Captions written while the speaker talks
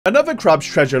Another crab's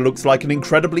treasure looks like an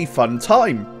incredibly fun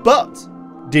time, but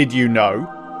did you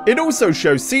know? It also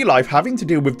shows sea life having to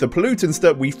deal with the pollutants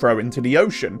that we throw into the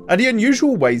ocean, and the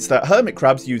unusual ways that hermit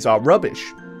crabs use our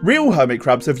rubbish. Real hermit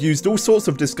crabs have used all sorts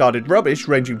of discarded rubbish,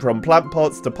 ranging from plant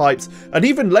pots to pipes and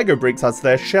even Lego bricks as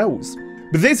their shells.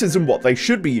 But this isn't what they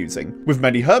should be using, with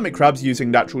many hermit crabs using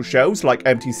natural shells like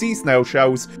empty sea snail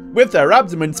shells, with their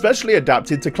abdomen specially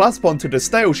adapted to clasp onto the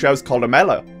snail shell's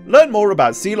columella. Learn more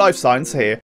about sea life science here.